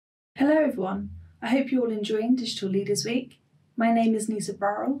Hello everyone, I hope you're all enjoying Digital Leaders Week. My name is Nisa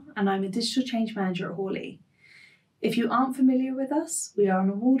Burrell and I'm a Digital Change Manager at Hawley. If you aren't familiar with us, we are an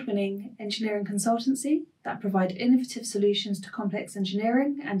award-winning engineering consultancy that provide innovative solutions to complex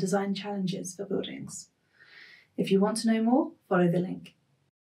engineering and design challenges for buildings. If you want to know more, follow the link.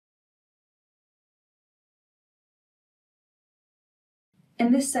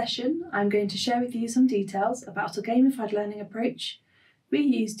 In this session, I'm going to share with you some details about a gamified learning approach we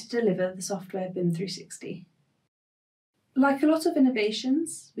use to deliver the software BIM 360. Like a lot of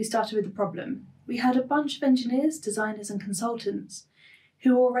innovations, we started with a problem. We had a bunch of engineers, designers and consultants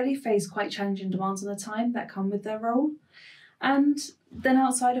who already faced quite challenging demands on the time that come with their role. And then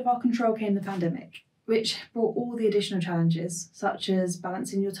outside of our control came the pandemic, which brought all the additional challenges, such as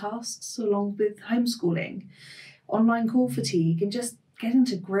balancing your tasks along with homeschooling, online call fatigue, and just getting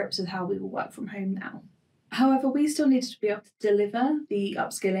to grips with how we will work from home now. However, we still needed to be able to deliver the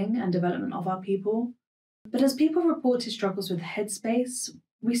upskilling and development of our people. But as people reported struggles with headspace,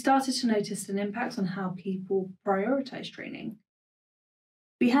 we started to notice an impact on how people prioritise training.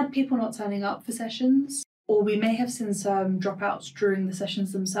 We had people not turning up for sessions, or we may have seen some dropouts during the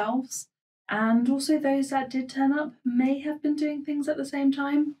sessions themselves. And also those that did turn up may have been doing things at the same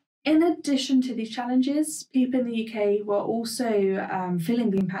time. In addition to these challenges, people in the UK were also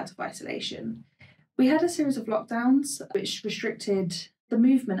feeling the impact of isolation. We had a series of lockdowns which restricted the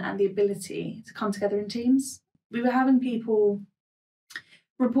movement and the ability to come together in teams. We were having people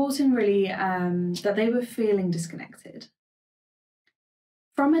reporting really that they were feeling disconnected.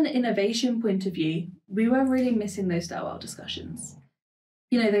 From an innovation point of view, we were really missing those stairwell discussions.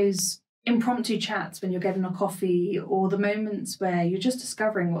 You know, those impromptu chats when you're getting a coffee, or the moments where you're just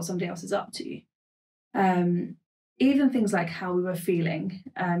discovering what somebody else is up to. Even things like how we were feeling.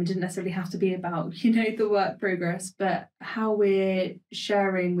 It didn't necessarily have to be about, the work progress, but how we're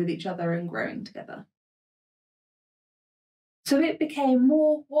sharing with each other and growing together. So it became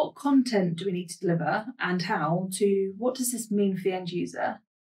more, what content do we need to deliver and how, to what does this mean for the end user?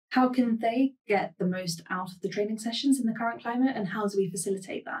 How can they get the most out of the training sessions in the current climate, and how do we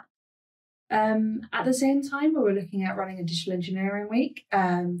facilitate that? At the same time, we were looking at running a digital engineering week,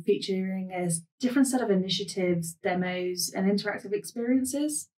 featuring a different set of initiatives, demos, and interactive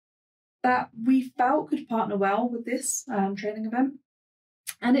experiences that we felt could partner well with this training event.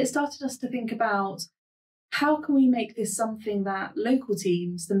 And it started us to think about, how can we make this something that local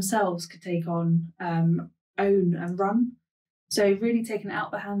teams themselves could take on, own and run? So really taking it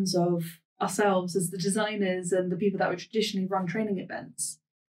out the hands of ourselves as the designers and the people that would traditionally run training events,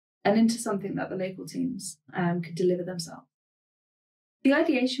 and into something that the local teams could deliver themselves. The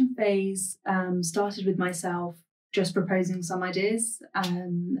ideation phase started with myself just proposing some ideas,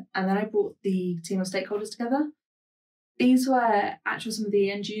 and then I brought the team of stakeholders together. These were actually some of the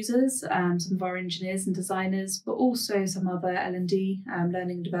end users, some of our engineers and designers, but also some other L&D,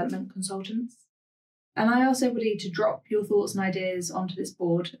 learning and development consultants. And I asked everybody to drop your thoughts and ideas onto this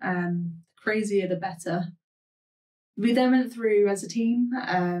board. The crazier the better. We then went through as a team,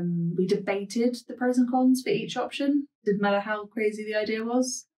 we debated the pros and cons for each option, didn't matter how crazy the idea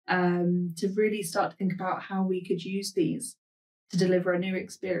was, to really start to think about how we could use these to deliver a new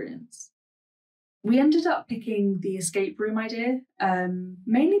experience. We ended up picking the escape room idea,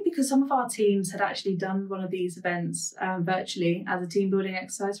 mainly because some of our teams had actually done one of these events virtually as a team building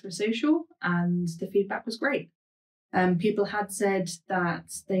exercise for a social, and the feedback was great. People had said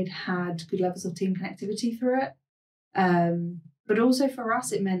that they'd had good levels of team connectivity through it. But also for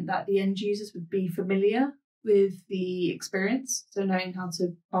us, it meant that the end users would be familiar with the experience, so knowing how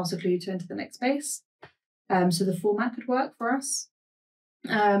to pass a clue to enter the next space. So the format could work for us.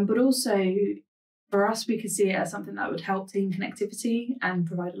 But also for us, we could see it as something that would help team connectivity and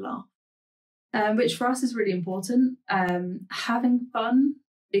provide a laugh, which for us is really important. Having fun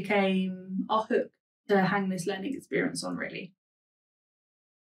became our hook to hang this learning experience on, really.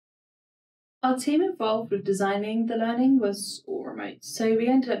 Our team involved with designing the learning was all remote, so we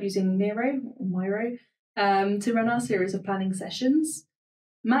ended up using Miro to run our series of planning sessions,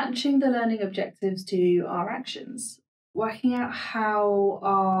 matching the learning objectives to our actions, working out how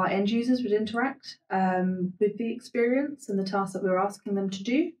our end users would interact with the experience and the tasks that we were asking them to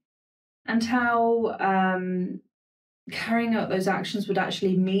do, and how carrying out those actions would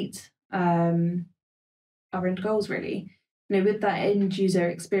actually meet our end goals, really. With that end user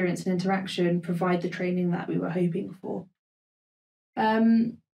experience and interaction, provide the training that we were hoping for.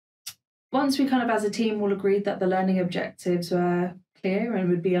 Once we kind of as a team all agreed that the learning objectives were clear and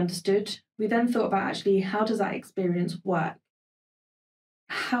would be understood, we then thought about actually, how does that experience work?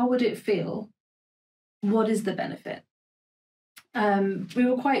 How would it feel? What is the benefit? We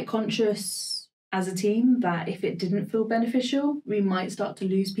were quite conscious as a team that if it didn't feel beneficial, we might start to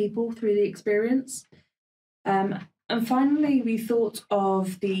lose people through the experience. And finally, we thought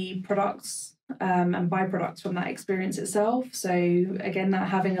of the products and byproducts from that experience itself. So again, that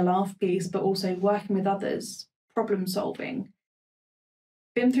having a laugh piece, but also working with others, problem solving.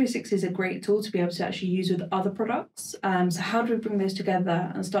 BIM 360 is a great tool to be able to actually use with other products. So how do we bring those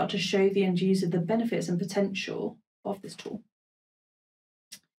together and start to show the end user the benefits and potential of this tool?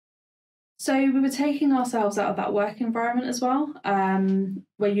 So we were taking ourselves out of that work environment as well,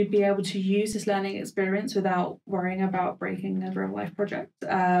 where you'd be able to use this learning experience without worrying about breaking a real life project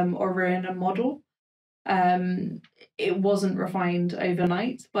or ruin a model. It wasn't refined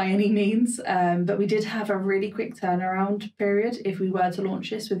overnight by any means, but we did have a really quick turnaround period. If we were to launch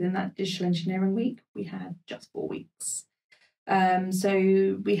this within that digital engineering week, we had just 4 weeks.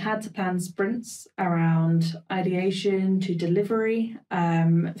 So we had to plan sprints around ideation to delivery,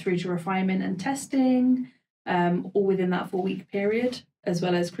 through to refinement and testing, all within that 4-week period, as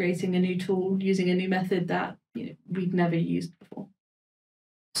well as creating a new tool using a new method that we'd never used before.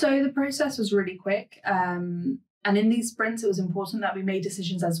 So the process was really quick, and in these sprints, it was important that we made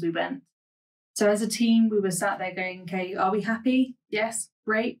decisions as we went. So as a team, we were sat there going, okay, are we happy? Yes,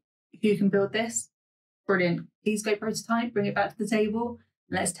 great. Who can build this? Brilliant. Please go prototype, bring it back to the table,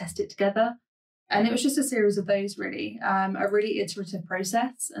 and let's test it together. And it was just a series of those, really, a really iterative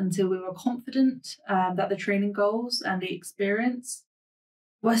process until we were confident that the training goals and the experience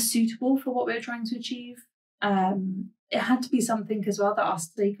were suitable for what we were trying to achieve. It had to be something as well that our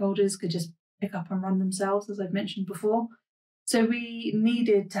stakeholders could just pick up and run themselves, as I've mentioned before. So we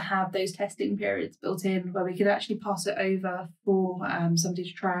needed to have those testing periods built in where we could actually pass it over for somebody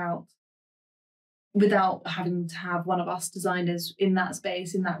to try out without having to have one of us designers in that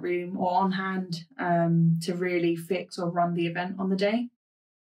space, in that room, or on hand to really fix or run the event on the day.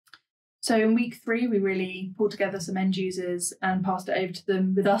 So in week 3, we really pulled together some end users and passed it over to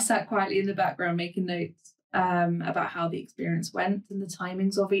them with us sat quietly in the background making notes about how the experience went and the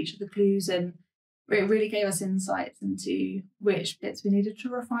timings of each of the clues. And it really gave us insights into which bits we needed to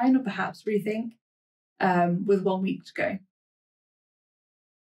refine or perhaps rethink with 1 week to go.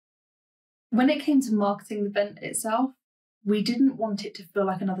 When it came to marketing the event itself, we didn't want it to feel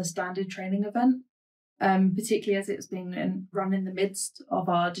like another standard training event, particularly as it was being run in the midst of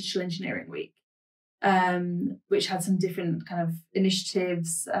our digital engineering week, which had some different kind of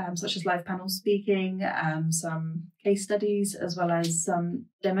initiatives, such as live panel speaking, some case studies, as well as some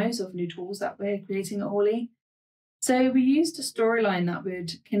demos of new tools that we're creating at Hawley. So we used a storyline that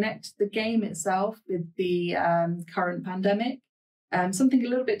would connect the game itself with the current pandemic. Something a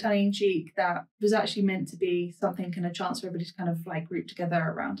little bit tongue-in-cheek that was actually meant to be something and a chance for everybody to kind of like group together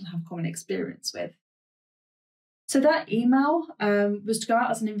around and have common experience with. So that email was to go out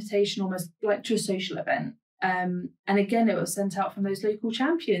as an invitation almost like to a social event. And again, it was sent out from those local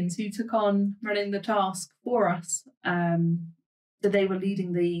champions who took on running the task for us. So they were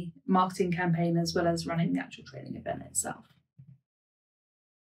leading the marketing campaign as well as running the actual training event itself.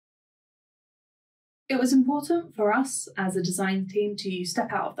 It was important for us as a design team to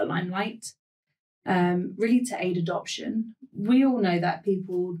step out of the limelight, really to aid adoption. We all know that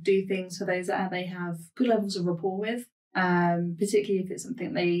people do things for those that they have good levels of rapport with, particularly if it's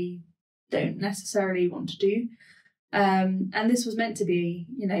something they don't necessarily want to do. And this was meant to be,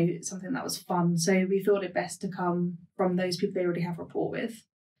 something that was fun. So we thought it best to come from those people they already have rapport with.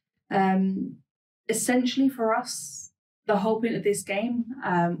 Essentially for us, the whole point of this game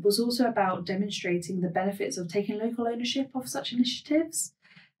was also about demonstrating the benefits of taking local ownership of such initiatives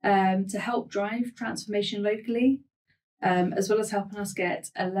to help drive transformation locally, as well as helping us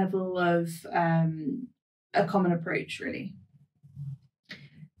get a level of a common approach, really.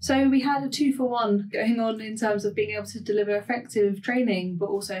 So we had a 2-for-1 going on in terms of being able to deliver effective training, but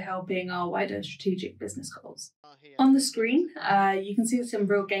also helping our wider strategic business goals. On the screen, you can see some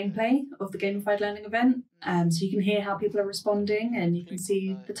real gameplay of the Gamified Learning event. So you can hear how people are responding and you can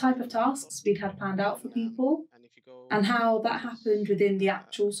see the type of tasks we'd had planned out for people and how that happened within the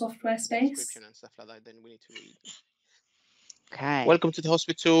actual software space. Okay. Welcome to the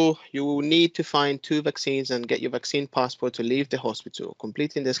hospital. You will need to find 2 vaccines and get your vaccine passport to leave the hospital.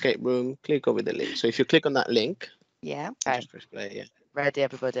 Completing the escape room, click over the link. So if you click on that link, Yeah. Okay. just press play. Yeah. Ready,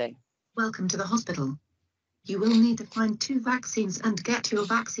 everybody. Welcome to the hospital. You will need to find 2 vaccines and get your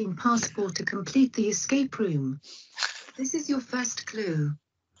vaccine passport to complete the escape room. This is your first clue.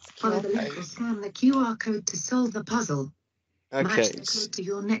 Follow the link or scan the QR code to solve the puzzle. Okay. Match the code to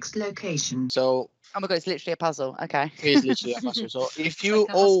your next location. So Oh my God, it's literally a puzzle. Okay. it's literally a puzzle. So if you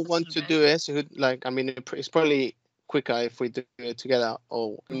all want to do it, so it's probably quicker if we do it together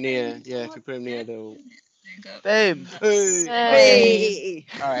or near. Yeah, if you put them near, they'll. Boom. Hey. Hey.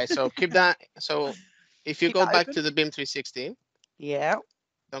 All right, so keep that. So if you Keep go that back open. to the BIM 360, Yeah.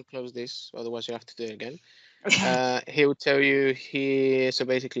 don't close this, otherwise you have to do it again. Okay. He will tell you here. So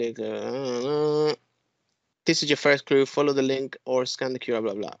basically, this is your first clue. Follow the link or scan the QR.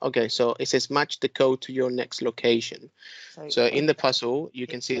 Blah blah. Okay, so it says match the code to your next location. So in the puzzle, you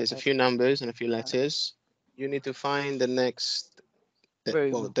can see there's a few numbers and a few letters. You need to find the next.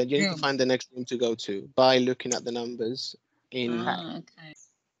 Room. Well, then you need to find the next room to go to by looking at the numbers in. Okay.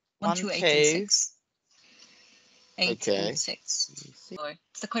 1, 1, 2, 8, 2. 6. 8, Okay. 8, 6.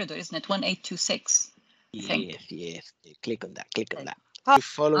 It's the corridor, isn't it? 1, 8, 2, 6. I think. Yes. Click on that. Click on Okay. that. You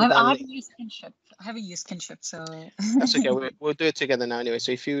follow I that link. haven't used kinship. I haven't used kinship, so. That's okay. We'll do it together now anyway.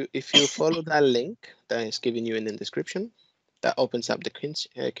 So if you follow that link that is given you in the description, that opens up the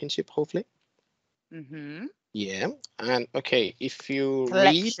kinship hopefully. Mm-hmm. Yeah. And okay, if you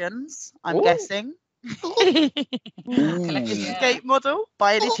Collections, I'm Ooh. guessing. Collection, yeah. Escape model,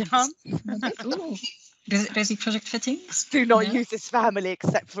 by any chance? Ooh. Resi project fittings? Do not No? use this family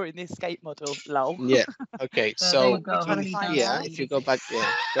except for in the escape model. Lol. Yeah. Okay. So there So you go. Which one in is Hopefully here, that's if you easy. go back,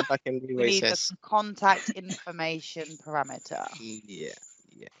 go back and read We where it need says. the contact information parameter. Yeah.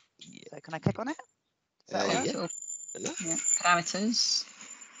 So can I click on it? Is that Yeah. on? Yeah. Parameters.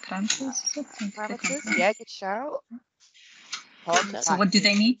 Parameters? Is it? Click on Parameters? parameters. Yeah, good shout. So what do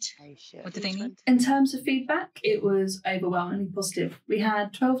they need? Information. What do they need? In terms of feedback, it was overwhelmingly positive. We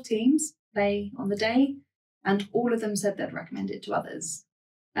had 12 teams play on the day, and all of them said they'd recommend it to others.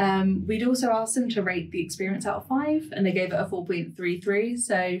 We'd also asked them to rate the experience out of 5, and they gave it a 4.33.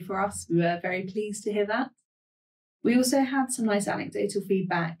 So for us, we were very pleased to hear that. We also had some nice anecdotal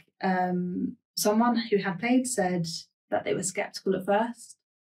feedback. Someone who had played said that they were skeptical at first,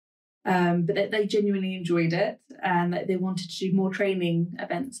 but that they genuinely enjoyed it and that they wanted to do more training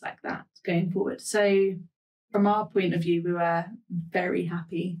events like that going forward. So from our point of view, we were very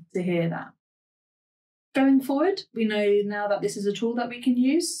happy to hear that. Going forward, we know now that this is a tool that we can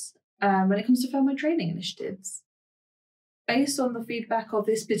use when it comes to firm-wide training initiatives. Based on the feedback of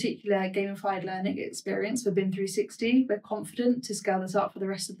this particular gamified learning experience for BIM 360, we're confident to scale this up for the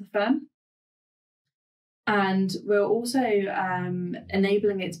rest of the firm. And we're also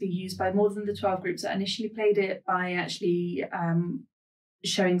enabling it to be used by more than the 12 groups that initially played it by actually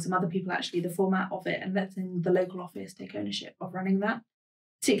showing some other people actually the format of it and letting the local office take ownership of running that,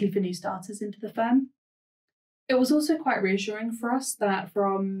 particularly for new starters into the firm. It was also quite reassuring for us that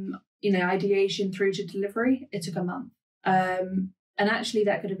from ideation through to delivery, it took a month. And actually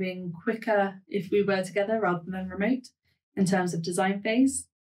that could have been quicker if we were together rather than remote in terms of design phase.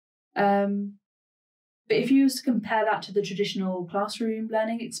 But if you was to compare that to the traditional classroom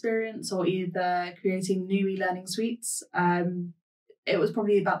learning experience or either creating new e-learning suites, it was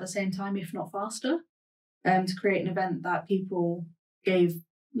probably about the same time, if not faster, to create an event that people gave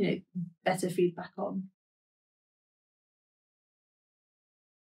better feedback on.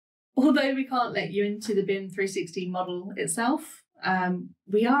 Although we can't let you into the BIM 360 model itself,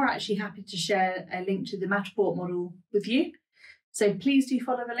 we are actually happy to share a link to the Matterport model with you. So please do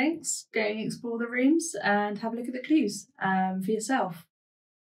follow the links, go and explore the rooms and have a look at the clues for yourself.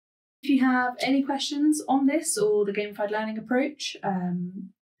 If you have any questions on this or the gamified learning approach,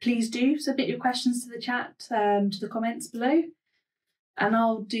 please do submit your questions to the chat, to the comments below, and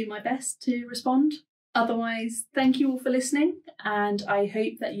I'll do my best to respond. Otherwise, thank you all for listening, and I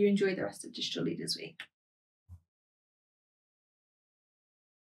hope that you enjoy the rest of Digital Leaders Week.